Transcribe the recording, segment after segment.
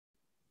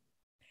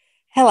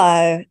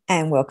Hello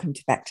and welcome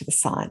to Back to the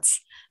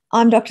Science.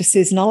 I'm Dr.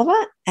 Susan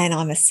Oliver and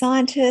I'm a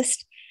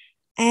scientist.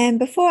 And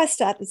before I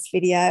start this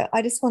video,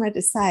 I just wanted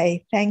to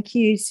say thank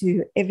you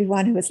to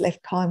everyone who has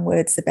left kind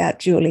words about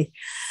Julie.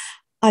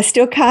 I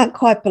still can't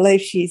quite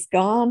believe she's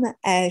gone,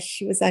 as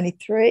she was only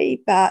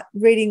 3, but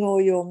reading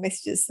all your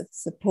messages of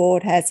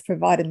support has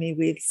provided me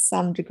with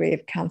some degree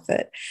of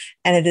comfort,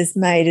 and it has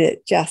made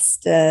it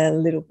just a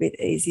little bit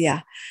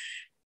easier.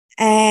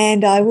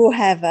 And I will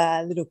have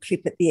a little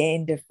clip at the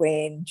end of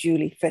when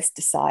Julie first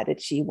decided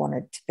she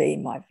wanted to be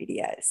in my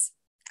videos.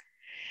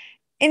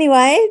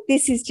 Anyway,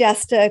 this is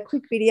just a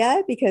quick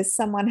video because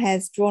someone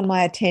has drawn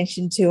my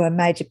attention to a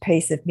major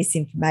piece of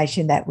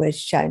misinformation that was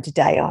shown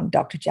today on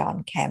Dr.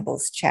 John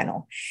Campbell's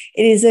channel.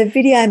 It is a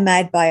video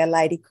made by a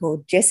lady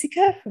called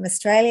Jessica from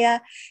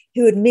Australia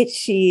who admits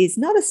she is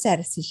not a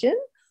statistician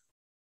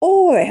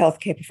or a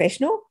healthcare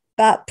professional,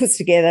 but puts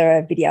together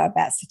a video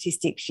about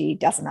statistics she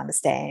doesn't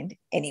understand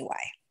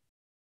anyway.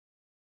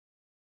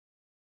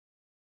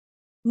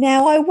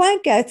 Now, I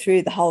won't go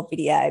through the whole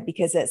video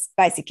because it's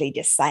basically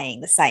just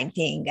saying the same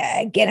thing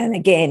again and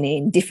again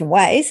in different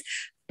ways,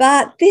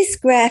 but this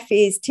graph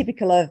is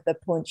typical of the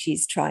point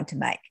she's trying to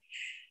make.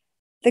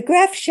 The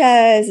graph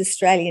shows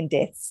Australian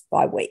deaths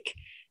by week.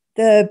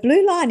 The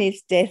blue line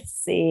is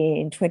deaths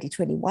in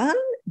 2021,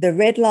 the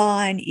red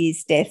line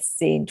is deaths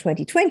in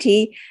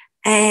 2020,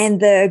 and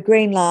the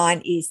green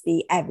line is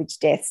the average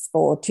deaths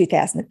for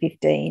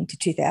 2015 to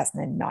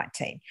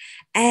 2019.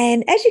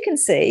 And as you can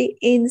see,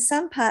 in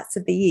some parts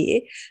of the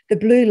year, the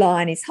blue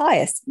line is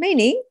highest,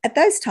 meaning at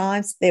those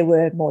times there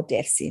were more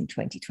deaths in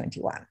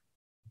 2021.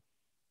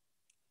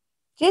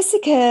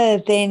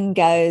 Jessica then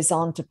goes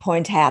on to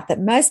point out that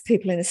most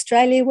people in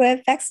Australia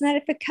were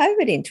vaccinated for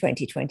COVID in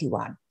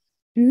 2021.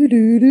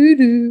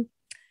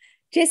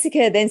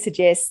 Jessica then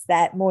suggests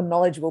that more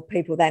knowledgeable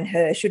people than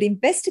her should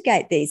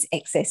investigate these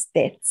excess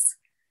deaths.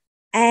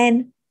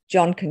 And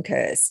John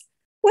concurs.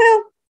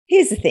 Well,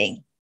 here's the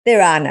thing.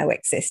 There are no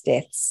excess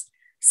deaths,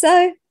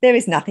 so there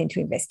is nothing to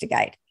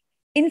investigate.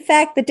 In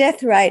fact, the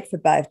death rate for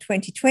both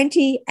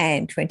 2020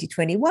 and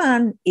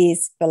 2021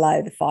 is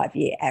below the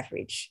 5-year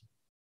average.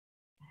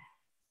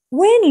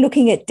 When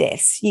looking at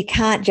deaths, you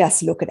can't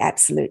just look at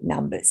absolute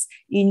numbers.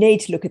 You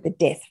need to look at the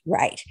death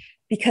rate,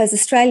 because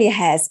Australia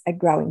has a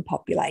growing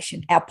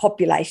population. Our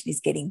population is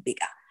getting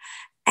bigger.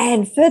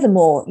 And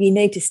furthermore, you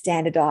need to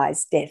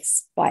standardise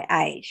deaths by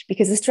age,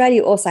 because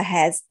Australia also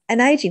has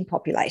an ageing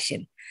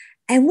population.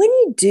 And when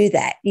you do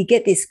that, you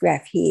get this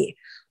graph here,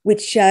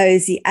 which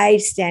shows the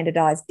age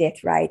standardised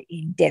death rate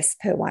in deaths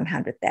per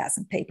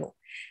 100,000 people.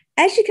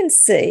 As you can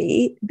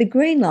see, the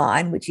green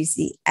line, which is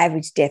the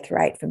average death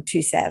rate from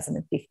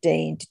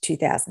 2015 to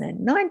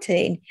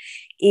 2019,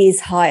 is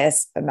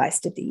highest for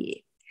most of the year.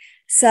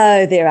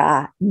 So there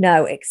are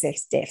no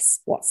excess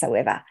deaths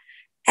whatsoever.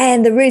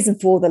 And the reason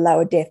for the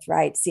lower death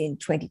rates in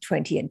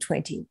 2020 and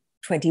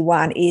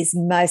 2021 is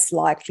most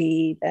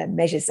likely the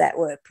measures that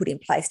were put in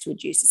place to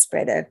reduce the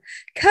spread of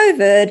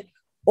COVID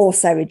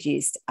also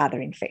reduced other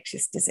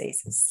infectious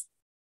diseases.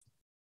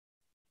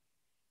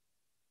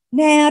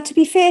 Now, to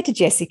be fair to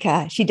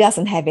Jessica, she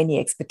doesn't have any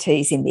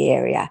expertise in the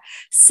area,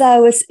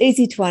 so it's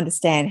easy to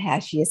understand how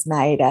she has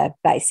made a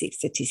basic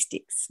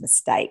statistics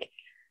mistake.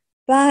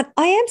 But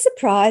I am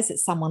surprised that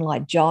someone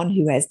like John,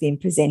 who has been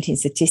presenting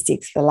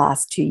statistics for the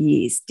last 2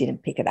 years,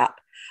 didn't pick it up.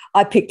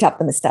 I picked up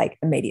the mistake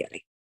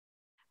immediately.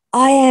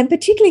 I am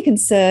particularly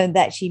concerned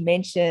that she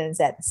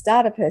mentions at the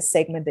start of her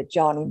segment that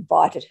John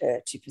invited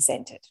her to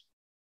present it.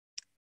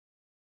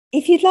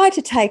 If you'd like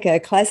to take a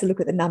closer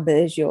look at the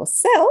numbers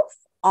yourself,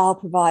 I'll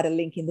provide a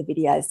link in the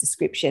video's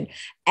description,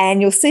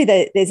 and you'll see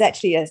that there's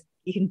actually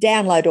you can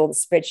download all the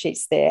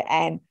spreadsheets there,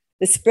 and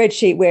the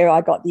spreadsheet where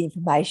I got the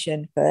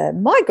information for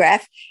my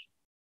graph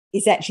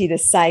is actually the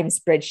same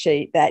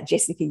spreadsheet that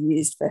Jessica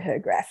used for her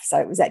graph. So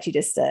it was actually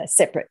just a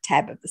separate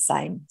tab of the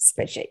same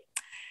spreadsheet.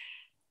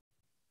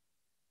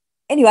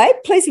 Anyway,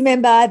 please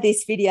remember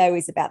this video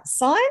is about the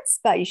science,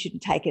 but you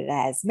shouldn't take it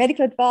as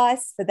medical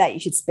advice. For that, you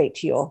should speak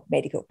to your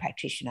medical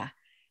practitioner.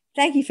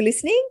 Thank you for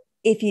listening.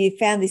 If you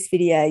found this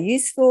video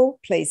useful,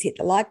 please hit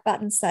the like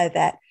button so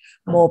that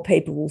more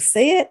people will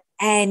see it.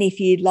 And if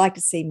you'd like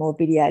to see more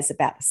videos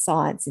about the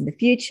science in the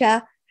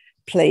future,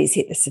 please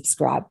hit the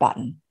subscribe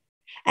button.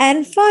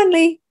 And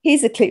finally,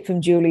 here's a clip from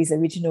Julie's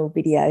original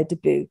video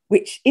debut,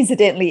 which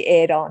incidentally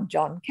aired on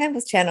John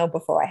Campbell's channel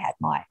before I had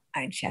my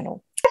own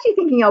channel. Actually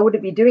thinking I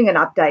wouldn't be doing an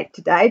update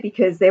today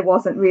because there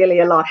wasn't really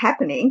a lot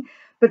happening,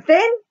 but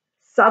then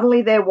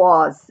suddenly there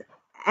was.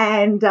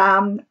 And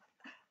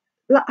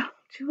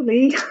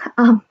Julie,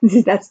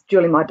 that's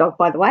Julie, my dog,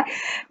 by the way.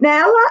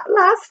 Now,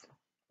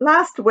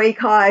 last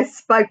week I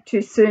spoke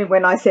too soon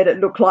when I said it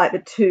looked like the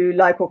 2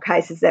 local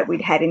cases that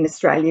we'd had in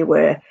Australia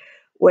were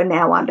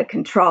now under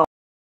control.